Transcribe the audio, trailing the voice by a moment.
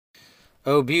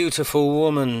O beautiful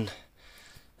woman,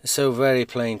 so very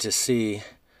plain to see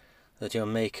that your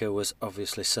maker was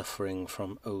obviously suffering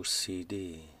from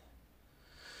OCD.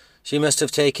 She must have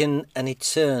taken an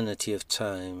eternity of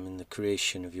time in the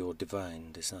creation of your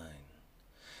divine design.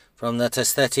 From that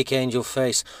aesthetic angel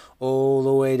face all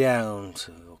the way down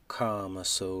to your calmer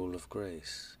soul of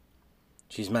grace.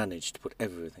 She's managed to put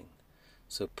everything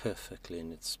so perfectly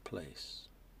in its place.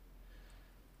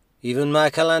 Even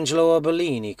Michelangelo or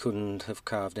Bellini couldn't have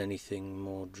carved anything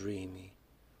more dreamy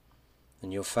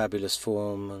than your fabulous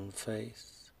form and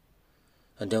face.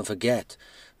 And don't forget,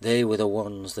 they were the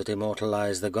ones that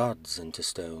immortalized the gods into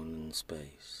stone and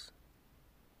space.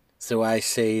 So I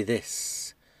say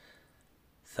this,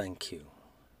 thank you,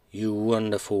 you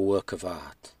wonderful work of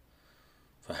art,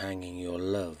 for hanging your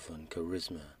love and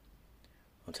charisma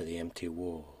onto the empty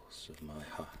walls of my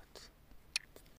heart.